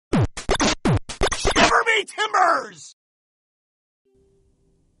Motherfuckers!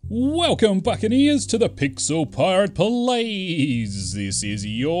 Welcome, Buccaneers, to the Pixel Pirate Plays. This is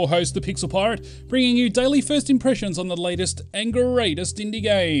your host, the Pixel Pirate, bringing you daily first impressions on the latest and greatest indie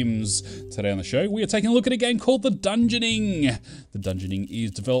games. Today on the show, we are taking a look at a game called The Dungeoning. The Dungeoning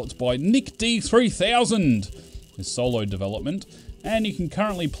is developed by Nick D3000. His solo development, and you can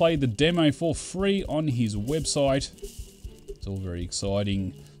currently play the demo for free on his website. It's all very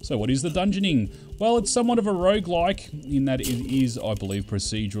exciting. So what is The Dungeoning? Well, it's somewhat of a roguelike in that it is, I believe,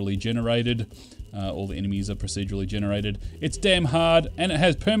 procedurally generated. All the enemies are procedurally generated. It's damn hard, and it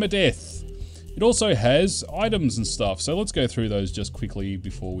has permadeath. It also has items and stuff. So let's go through those just quickly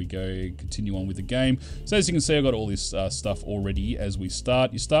before we continue on with the game. So as you can see, I've got all this stuff already as we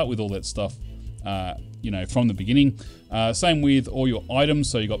start. You start with all that stuff, from the beginning. Same with all your items.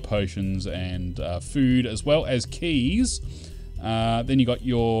 So you got potions and food as well as keys. Then you got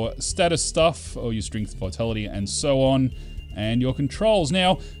your status stuff, or your strength, vitality, and so on, and your controls.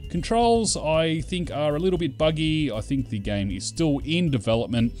 Now, controls I think are a little bit buggy. I think the game is still in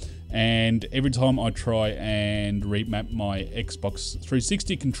development, and every time I try and remap my Xbox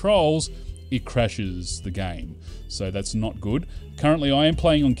 360 controls, it crashes the game. So that's not good. Currently, I am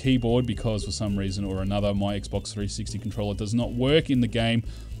playing on keyboard because for some reason or another, my Xbox 360 controller does not work in the game.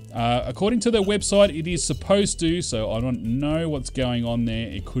 According to their website, it is supposed to, so I don't know what's going on there.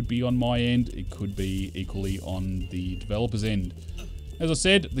 It could be on my end, it could be equally on the developer's end. As I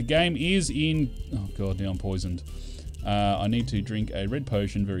said, the game is in... Oh god, now I'm poisoned. I need to drink a red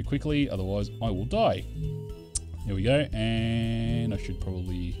potion very quickly, otherwise I will die. Here we go, and I should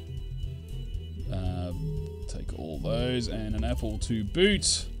probably take all those and an apple to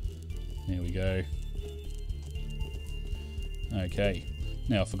boot. There we go. Okay.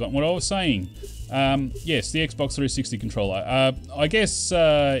 Now, I've forgotten what I was saying. Yes, the Xbox 360 controller. I guess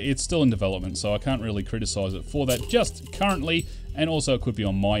it's still in development, so I can't really criticize it for that just currently. And also, it could be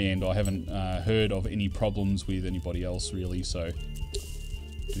on my end. I haven't heard of any problems with anybody else, really. So,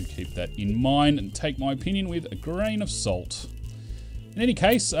 do keep that in mind and take my opinion with a grain of salt. In any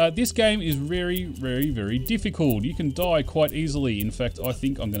case, this game is very, very, very difficult. You can die quite easily. In fact, I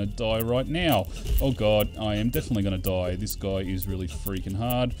think I'm going to die right now. Oh god, I am definitely going to die. This guy is really freaking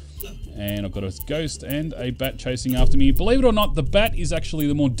hard. And I've got a ghost and a bat chasing after me. Believe it or not, the bat is actually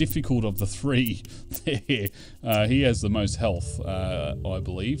the more difficult of the three there. He has the most health, I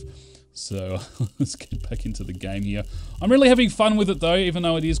believe. So let's get back into the game here. I'm really having fun with it though, even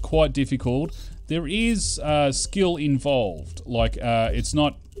though it is quite difficult. There is skill involved. Like it's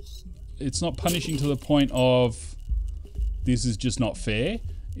not punishing to the point of this is just not fair.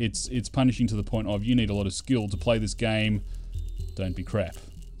 It's punishing to the point of you need a lot of skill to play this game. Don't be crap.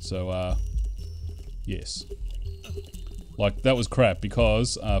 So yes. Like, that was crap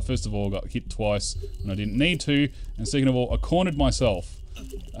because first of all, I got hit twice when I didn't need to, and second of all, I cornered myself.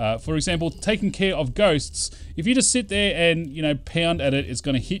 For example, taking care of ghosts, if you just sit there and, pound at it, it's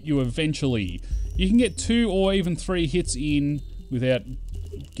going to hit you eventually. You can get 2 or even 3 hits in without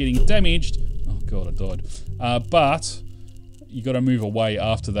getting damaged. Oh god, I died. But you got to move away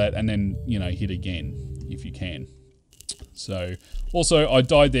after that and then, hit again if you can. So, also, I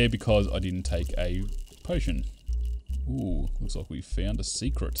died there because I didn't take a potion. Ooh, looks like we found a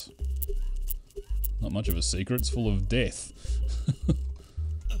secret. Not much of a secret, it's full of death.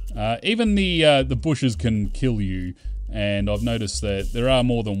 Even the bushes can kill you, and I've noticed that there are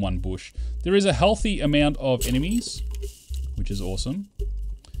more than one bush. There is a healthy amount of enemies, which is awesome,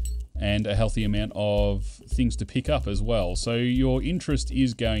 and a healthy amount of things to pick up as well. So your interest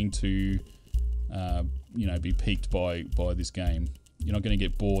is going to, be piqued by this game. You're not going to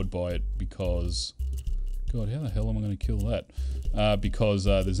get bored by it because... God, how the hell am I going to kill that? Because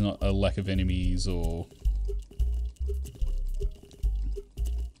there's not a lack of enemies or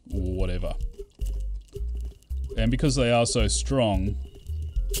whatever. And because they are so strong,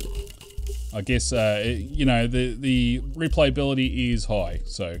 I guess, the replayability is high.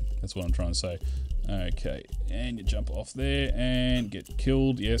 So that's what I'm trying to say. Okay, and you jump off there and get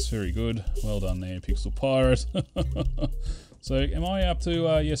killed. Yes, very good. Well done there, Pixel Pirate. So am I up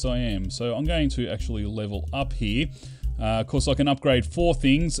to, yes I am. So I'm going to actually level up here. Of course I can upgrade 4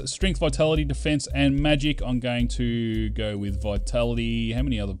 things, strength, vitality, defense, and magic. I'm going to go with vitality. How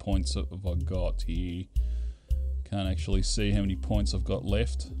many other points have I got here? Can't actually see how many points I've got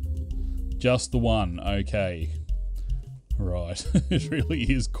left. Just the 1, okay. Right, it really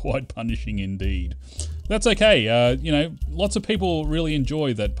is quite punishing indeed. That's okay, lots of people really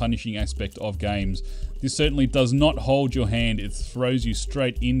enjoy that punishing aspect of games. This certainly does not hold your hand, it throws you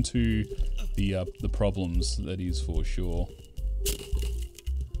straight into the problems, that is for sure.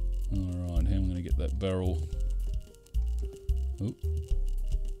 Alright, how am I going to get that barrel Ooh.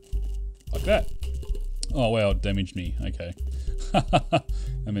 Like that. Oh wow, it damaged me. Okay.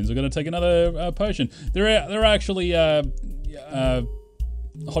 That means we're going to take another potion. There are actually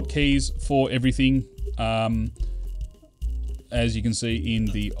hotkeys for everything. As you can see in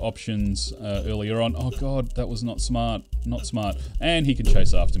the options earlier on. Oh god, that was not smart. Not smart. And he can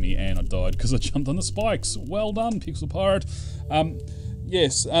chase after me, and I died because I jumped on the spikes. Well done, Pixel Pirate.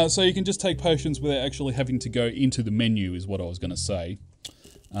 Yes, so you can just take potions without actually having to go into the menu is what I was going to say.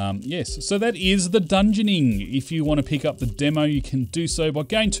 Yes, so that is the dungeoning. If you want to pick up the demo, you can do so by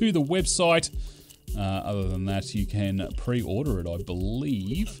going to the website. Other than that, you can pre-order it, I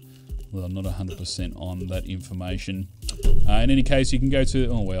believe. Well, I'm not 100% on that information. In any case, you can go to...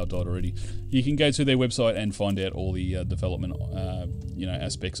 Oh, wow, I died already. You can go to their website and find out all the development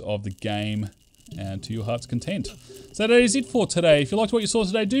aspects of the game to your heart's content. So that is it for today. If you liked what you saw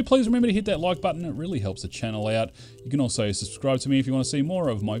today, do please remember to hit that like button. It really helps the channel out. You can also subscribe to me if you want to see more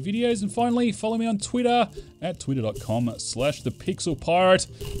of my videos. And finally, follow me on Twitter at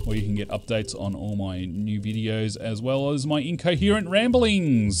twitter.com/thepixelpirate, where you can get updates on all my new videos as well as my incoherent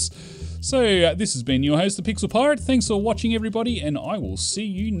ramblings. So this has been your host, the Pixel Pirate. Thanks for watching, everybody, and I will see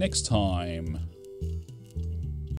you next time.